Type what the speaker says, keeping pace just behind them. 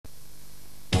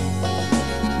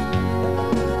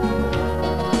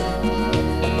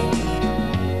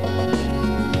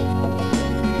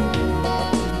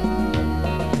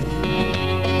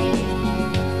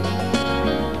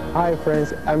Hi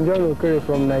friends, I'm John Okere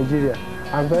from Nigeria.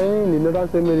 I'm studying in the Northern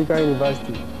State Medical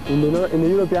University in the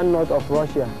European north of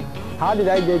Russia. How did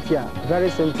I get here? Very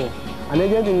simple. An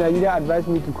agent in Nigeria advised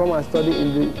me to come and study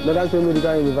in the Northern State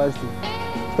Medical University.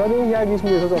 Studying here gives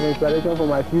me a source of inspiration for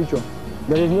my future.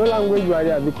 There is no language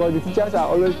barrier because the teachers are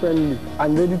always friendly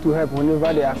and ready to help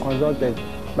whenever they are consulted.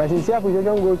 My sincere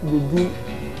appreciation goes to the dean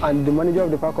and the manager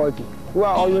of the faculty, who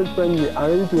are always friendly and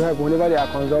ready to help whenever they are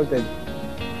consulted.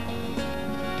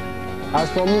 As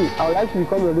for me, I would like to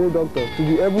become a real doctor to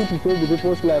be able to save the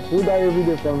people's life who die every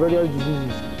day from various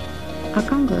diseases.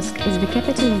 Archangelsk is the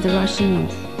capital of the Russian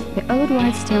North. The old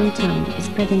white stone town is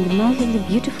spread in the mouth of the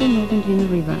beautiful northern Dvina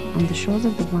River on the shores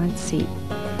of the White Sea.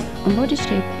 On board a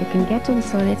ship, you can get to the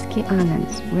Solodetsky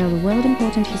Islands, where the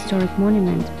world-important historic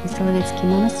monument, the Solodetsky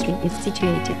Monastery, is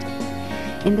situated.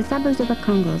 In the suburbs of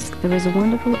Archangelsk, there is a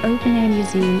wonderful open-air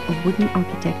museum of wooden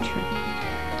architecture.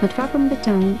 Not far from the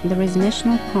town, there is a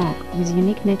national park with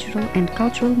unique natural and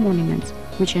cultural monuments,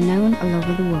 which are known all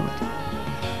over the world.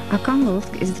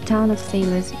 Archangelsk is the town of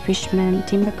sailors, fishermen,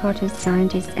 timber cutters,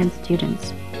 scientists, and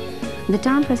students. The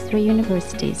town has 3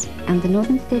 universities, and the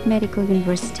Northern State Medical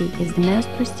University is the most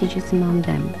prestigious among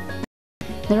them.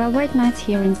 There are white nights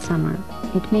here in summer.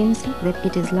 It means that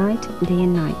it is light day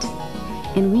and night.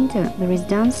 In winter, there is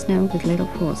damp snow with little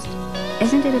frost.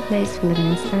 Isn't it a place for living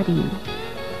and studying?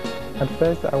 At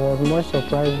first, I was much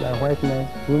surprised by white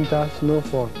nights, winter,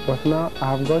 snowfall, but now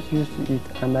I have got used to it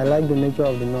and I like the nature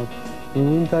of the north. In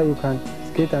winter, you can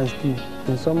skate and ski.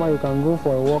 In summer, you can go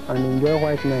for a walk and enjoy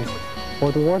white nights.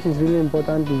 But what is really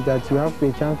important is that you have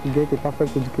a chance to get a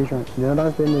perfect education in the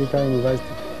Northern State Medical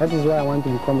University. That is why I want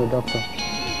to become a doctor.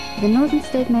 The Northern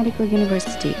State Medical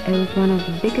University owns one of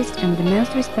the biggest and the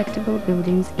most respectable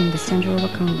buildings in the center of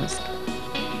Archangelsk.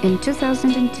 In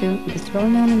 2002, this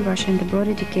well-known in Russia and abroad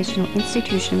educational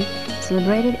institution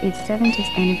celebrated its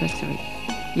 70th anniversary.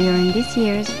 During these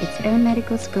years, its own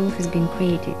medical school has been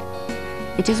created.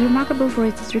 It is remarkable for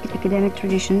its strict academic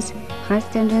traditions, high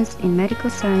standards in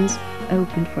medical science,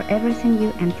 open for everything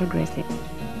new and progressive.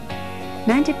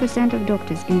 90% of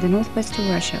doctors in the northwest of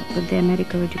Russia got their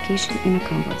medical education in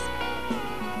Archangelsk.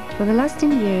 For the last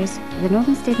 10 years, the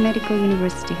Northern State Medical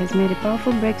University has made a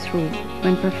powerful breakthrough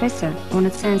when Professor,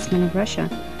 honored scienceman of Russia,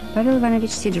 Pavel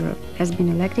Ivanovich Sidorov has been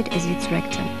elected as its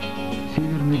rector.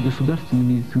 Северный государственный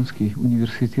медицинский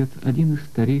университет – один из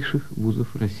старейших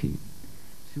вузов России.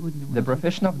 The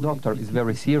profession of doctor is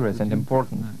very serious and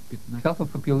important. Health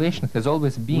of population has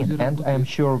always been, and I am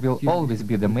sure will always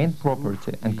be, the main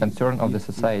property and concern of the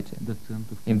society.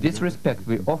 In this respect,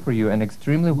 we offer you an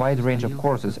extremely wide range of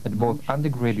courses at both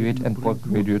undergraduate and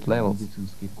postgraduate levels.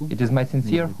 It is my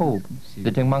sincere hope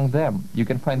that among them you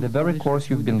can find the very course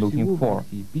you've been looking for.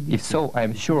 If so, I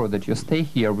am sure that your stay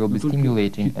here will be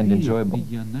stimulating and enjoyable.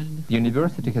 The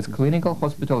university has clinical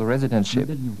hospital residentship,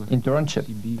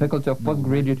 internship, faculty of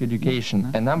postgraduate education,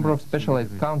 a number of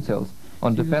specialized councils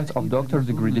on defense of doctor's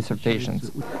degree dissertations.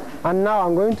 And now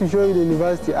I'm going to show you the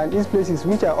university and its places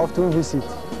which I often visit.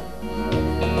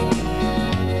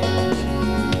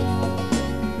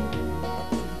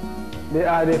 They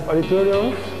are the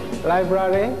auditoriums,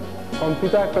 library,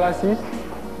 computer classes,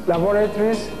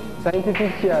 laboratories,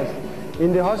 scientific chairs.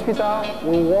 In the hospital,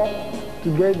 we work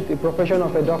to get the profession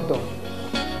of a doctor.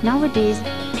 Nowadays,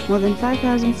 more than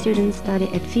 5,000 students study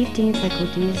at 15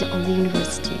 faculties of the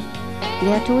university.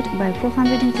 They are taught by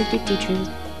 450 teachers,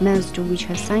 most of which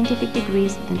have scientific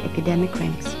degrees and academic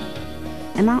ranks.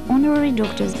 Among honorary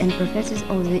doctors and professors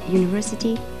of the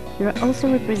university, there are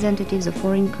also representatives of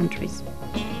foreign countries.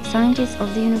 Scientists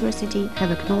of the university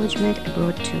have acknowledgement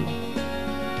abroad too.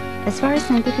 As far as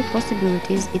scientific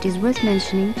possibilities, it is worth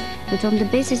mentioning that on the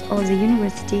basis of the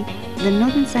university, the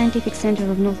Northern Scientific Center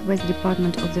of Northwest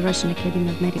Department of the Russian Academy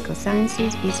of Medical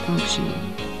Sciences is functioning.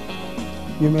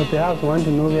 You may perhaps want to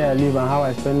know where I live and how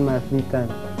I spend my free time.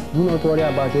 Do not worry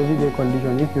about everyday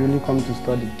conditions if you really come to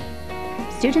study.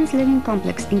 Students' living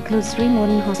complex includes 3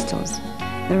 modern hostels.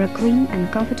 There are clean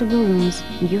and comfortable rooms,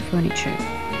 new furniture.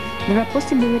 There are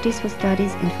possibilities for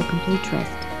studies and for complete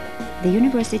rest. The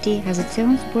university has its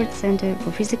own sports center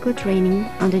for physical training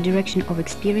under direction of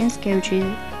experienced coaches,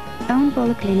 own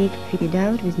polyclinic fitted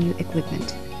out with new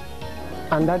equipment.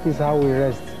 And that is how we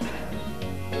rest.